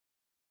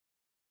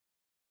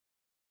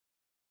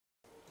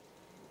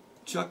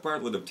Chuck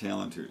Bartlett of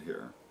Talentude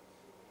here.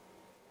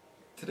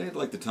 Today I'd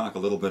like to talk a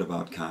little bit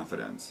about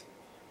confidence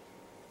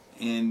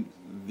and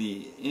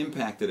the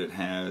impact that it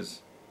has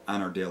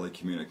on our daily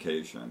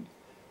communication.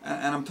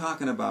 And I'm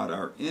talking about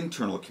our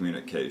internal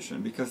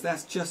communication because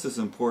that's just as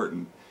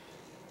important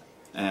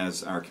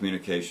as our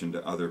communication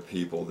to other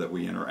people that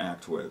we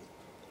interact with.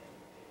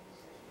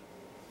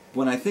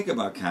 When I think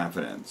about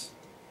confidence,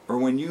 or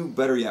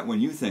better yet, when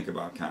you think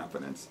about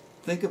confidence,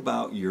 think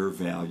about your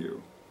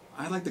value.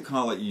 I like to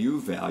call it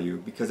you value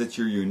because it's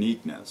your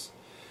uniqueness.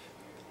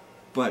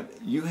 But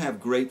you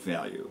have great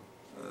value.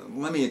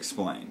 Let me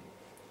explain.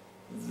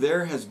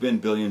 There has been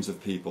billions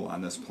of people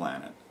on this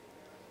planet.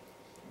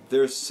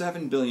 There's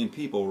 7 billion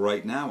people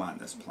right now on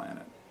this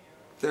planet.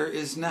 There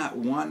is not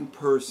one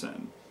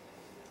person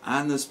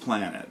on this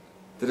planet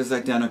that is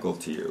identical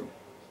to you.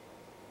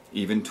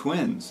 Even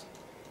twins.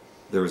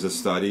 There was a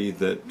study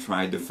that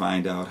tried to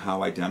find out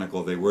how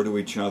identical they were to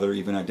each other,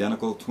 even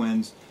identical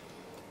twins,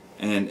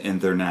 and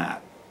they're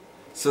not.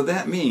 So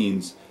that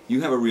means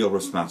you have a real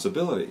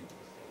responsibility.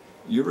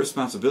 Your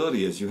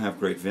responsibility is you have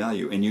great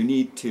value, and you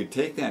need to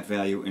take that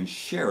value and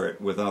share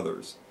it with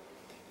others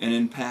and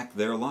impact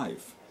their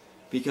life,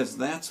 because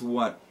that's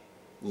what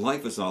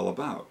life is all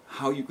about,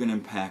 how you can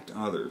impact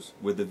others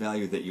with the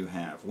value that you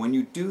have. When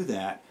you do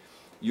that,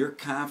 your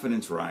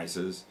confidence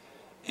rises,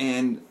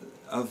 and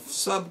a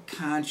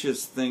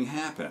subconscious thing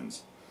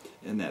happens,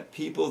 and that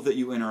people that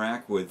you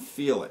interact with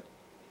feel it,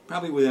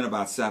 probably within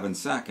about 7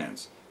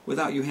 seconds,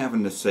 without you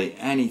having to say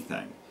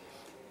anything.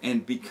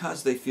 And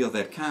because they feel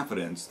that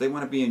confidence, they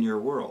want to be in your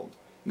world.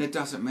 And it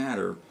doesn't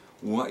matter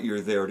what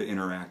you're there to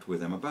interact with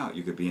them about.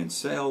 You could be in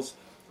sales,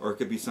 or it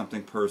could be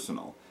something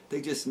personal. They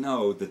just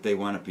know that they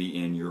want to be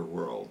in your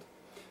world.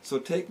 So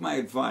take my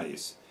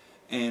advice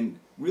and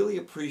really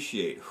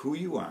appreciate who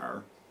you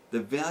are, the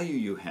value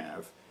you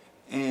have,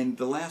 and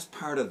the last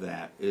part of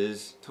that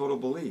is total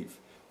belief.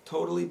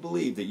 Totally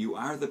believe that you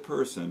are the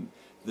person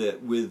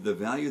that, with the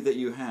value that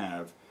you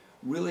have,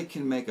 really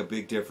can make a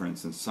big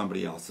difference in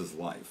somebody else's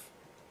life.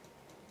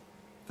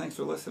 Thanks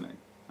for listening.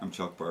 I'm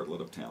Chuck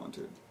Bartlett of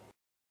Talentude.